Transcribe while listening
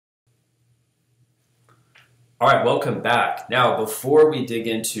All right, welcome back. Now, before we dig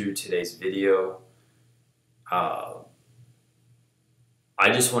into today's video, uh, I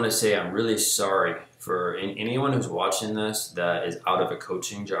just want to say I'm really sorry for anyone who's watching this that is out of a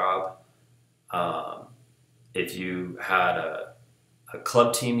coaching job. Um, if you had a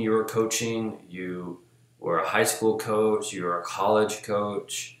club team you were coaching, you were a high school coach, you were a college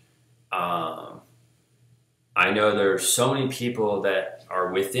coach. I know there's so many people that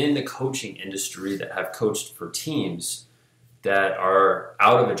are within the coaching industry that have coached for teams that are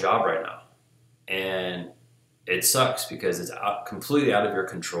out of a job right now. And it sucks because it's completely out of your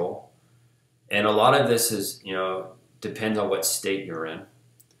control. And a lot of this is, depends on what state you're in.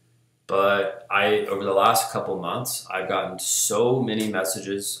 But over the last couple months, I've gotten so many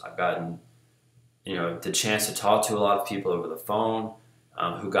messages. I've gotten, the chance to talk to a lot of people over the phone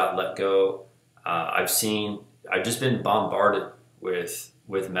who got let go. I've just been bombarded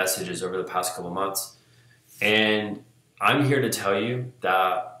with messages over the past couple months. And I'm here to tell you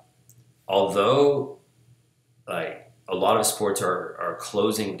that although a lot of sports are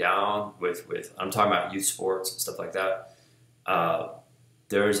closing down with I'm talking about youth sports and stuff like that,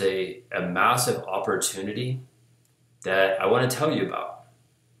 there's a massive opportunity that I want to tell you about.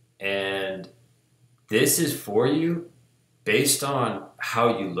 And this is for you based on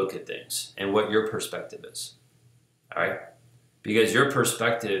how you look at things and what your perspective is. All right? Because your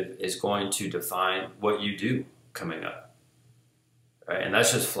perspective is going to define what you do coming up. Right? And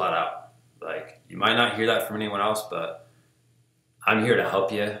that's just flat out. You might not hear that from anyone else, but I'm here to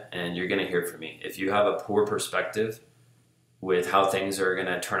help you, and you're going to hear from me. If you have a poor perspective with how things are going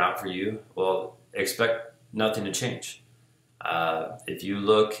to turn out for you, well, expect nothing to change. If you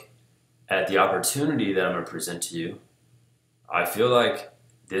look at the opportunity that I'm going to present to you, I feel like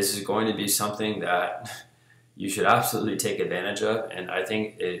this is going to be something that you should absolutely take advantage of, and I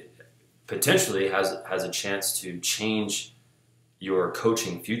think it potentially has a chance to change your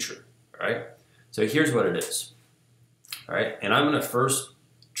coaching future, right? So here's what it is, all right? And I'm going to first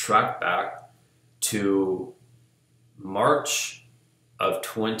track back to March of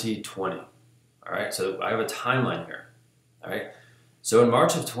 2020, all right? So I have a timeline here, all right? So in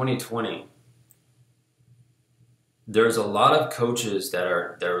March of 2020, there's a lot of coaches that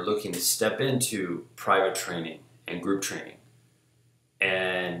are looking to step into private training and group training.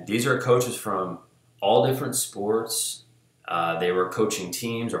 And these are coaches from all different sports. They were coaching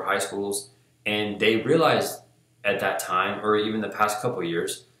teams or high schools, and they realized at that time, or even the past couple of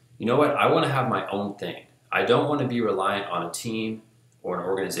years, you know what, I want to have my own thing. I don't want to be reliant on a team or an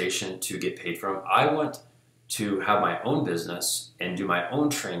organization to get paid from. I want to have my own business and do my own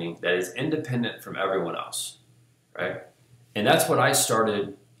training that is independent from everyone else. Right? And that's what I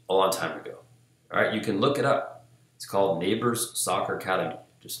started a long time ago. All right, you can look it up. It's called Neighbors Soccer Academy.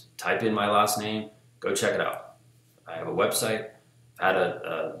 Just type in my last name, go check it out. I have a website. I've had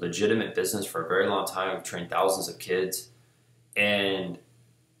a legitimate business for a very long time. I've trained thousands of kids. And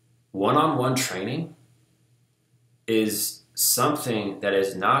one-on-one training is something that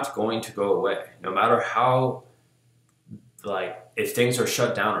is not going to go away, no matter how, if things are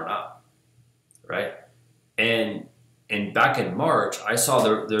shut down or not, right? And back in March, I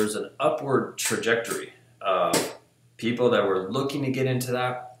saw there's an upward trajectory of people that were looking to get into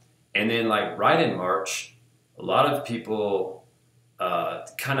that. And then right in March, a lot of people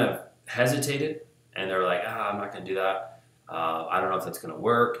kind of hesitated, and they're like, I'm not going to do that. I don't know if that's going to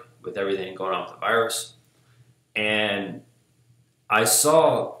work with everything going on with the virus. And I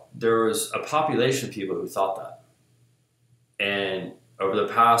saw there was a population of people who thought that. And over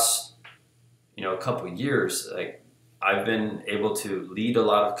the past a couple of years, I've been able to lead a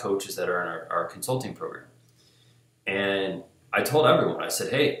lot of coaches that are in our consulting program. And I told everyone, I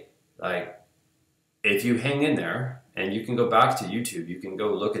said, hey, if you hang in there, and you can go back to YouTube, you can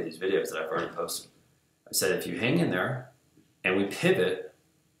go look at these videos that I've already posted. I said, if you hang in there and we pivot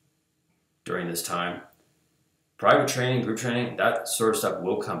during this time, private training, group training, that sort of stuff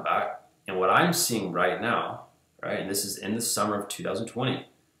will come back. And what I'm seeing right now, right, and this is in the summer of 2020,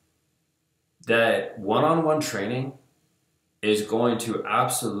 that one-on-one training is going to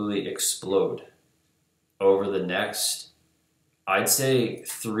absolutely explode over the next, I'd say,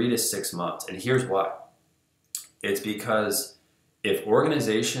 3 to 6 months. And here's why. It's because if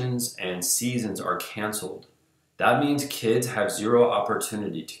organizations and seasons are canceled, that means kids have zero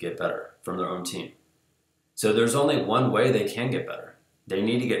opportunity to get better from their own team. So there's only one way they can get better. They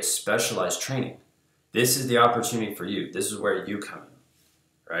need to get specialized training. This is the opportunity for you. This is where you come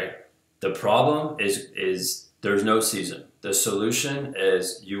in, right? The problem is there's no season. The solution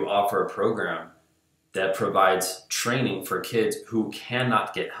is you offer a program that provides training for kids who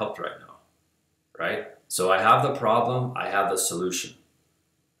cannot get help right now, right? So I have the problem, I have the solution,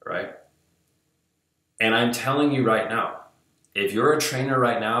 right? And I'm telling you right now, if you're a trainer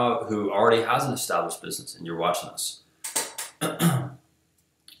right now who already has an established business and you're watching this,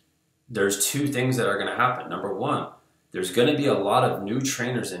 there's two things that are going to happen. Number one, there's going to be a lot of new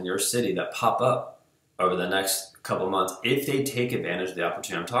trainers in your city that pop up over the next couple of months if they take advantage of the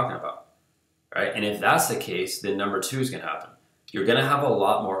opportunity I'm talking about, right? And if that's the case, then number two is going to happen. You're going to have a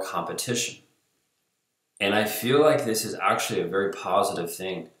lot more competition. And I feel like this is actually a very positive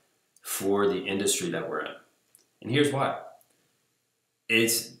thing for the industry that we're in. And here's why.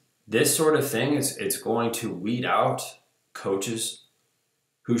 It's this sort of thing, it's going to weed out coaches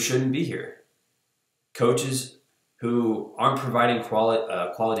who shouldn't be here. Coaches who aren't providing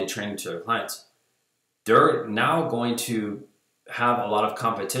quality training to their clients. They're now going to have a lot of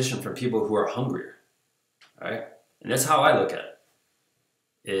competition from people who are hungrier, right? And that's how I look at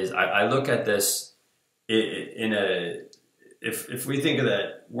it. I look at this if we think of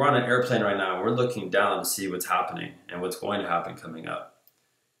that, we're on an airplane right now, we're looking down to see what's happening and what's going to happen coming up.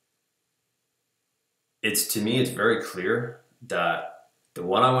 To me, it's very clear that the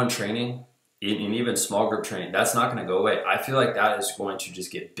one-on-one training and even small group training, that's not going to go away. I feel like that is going to just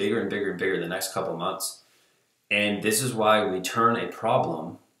get bigger and bigger and bigger the next couple of months. And this is why we turn a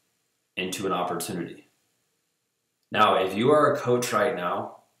problem into an opportunity. Now, if you are a coach right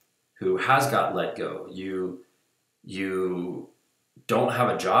now who has got let go, you don't have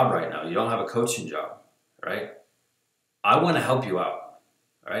a job right now, you don't have a coaching job, right? I want to help you out,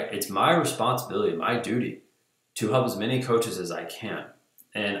 right? It's my responsibility, my duty to help as many coaches as I can.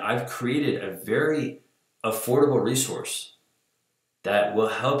 And I've created a very affordable resource that will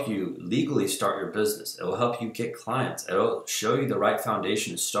help you legally start your business. It will help you get clients. It will show you the right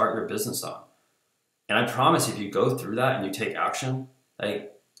foundation to start your business on. And I promise if you go through that and you take action, like,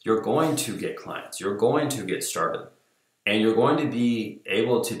 you're going to get clients. You're going to get started. And you're going to be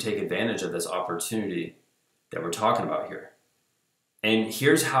able to take advantage of this opportunity that we're talking about here. And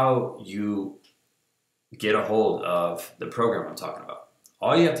here's how you get a hold of the program I'm talking about.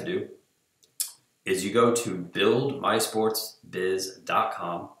 All you have to do is you go to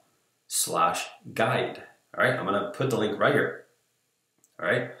buildmysportsbiz.com/guide. All right, I'm going to put the link right here. All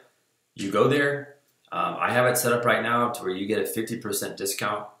right, you go there. I have it set up right now to where you get a 50%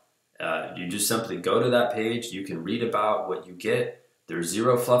 discount. You just simply go to that page. You can read about what you get. There's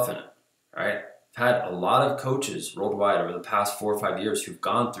zero fluff in it. All right, I've had a lot of coaches worldwide over the past 4 or 5 years who've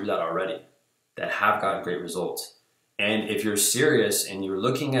gone through that already that have gotten great results. And if you're serious and you're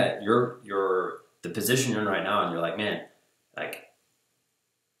looking at the position you're in right now and you're like, man, like,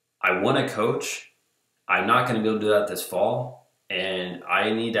 I want to coach. I'm not going to be able to do that this fall. And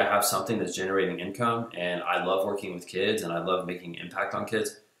I need to have something that's generating income. And I love working with kids and I love making impact on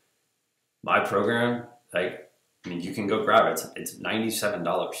kids. My program, you can go grab it. It's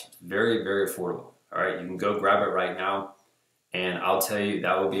 $97. It's very, very affordable. All right, you can go grab it right now. And I'll tell you,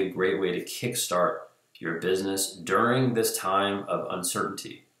 that will be a great way to kickstart your business during this time of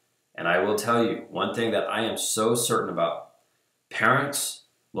uncertainty. And I will tell you one thing that I am so certain about: parents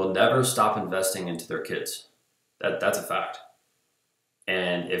will never stop investing into their kids. That's a fact.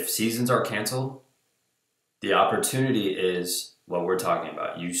 And if seasons are canceled, the opportunity is what we're talking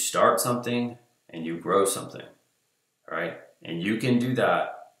about. You start something and you grow something, all right? And you can do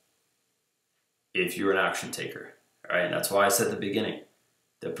that if you're an action taker, all right? And that's why I said at the beginning,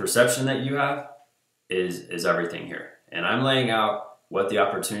 the perception that you have is everything here. And I'm laying out what the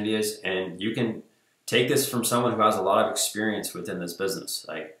opportunity is, and you can take this from someone who has a lot of experience within this business.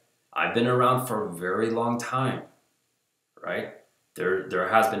 Like, I've been around for a very long time, right? There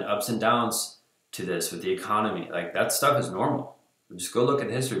has been ups and downs to this with the economy. Like, that stuff is normal. Just go look at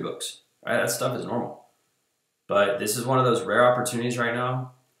history books, right? That stuff is normal. But this is one of those rare opportunities right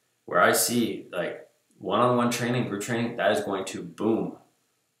now where I see, like, one-on-one training, group training, that is going to boom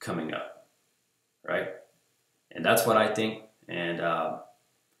coming up, right? And that's what I think, and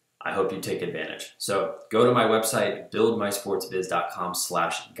I hope you take advantage. So go to my website,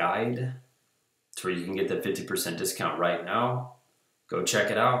 buildmysportsbiz.com/guide. It's where you can get the 50% discount right now. Go check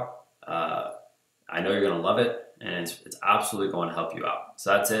it out. I know you're going to love it, and it's absolutely going to help you out.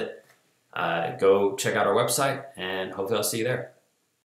 So that's it. Go check out our website, and hopefully I'll see you there.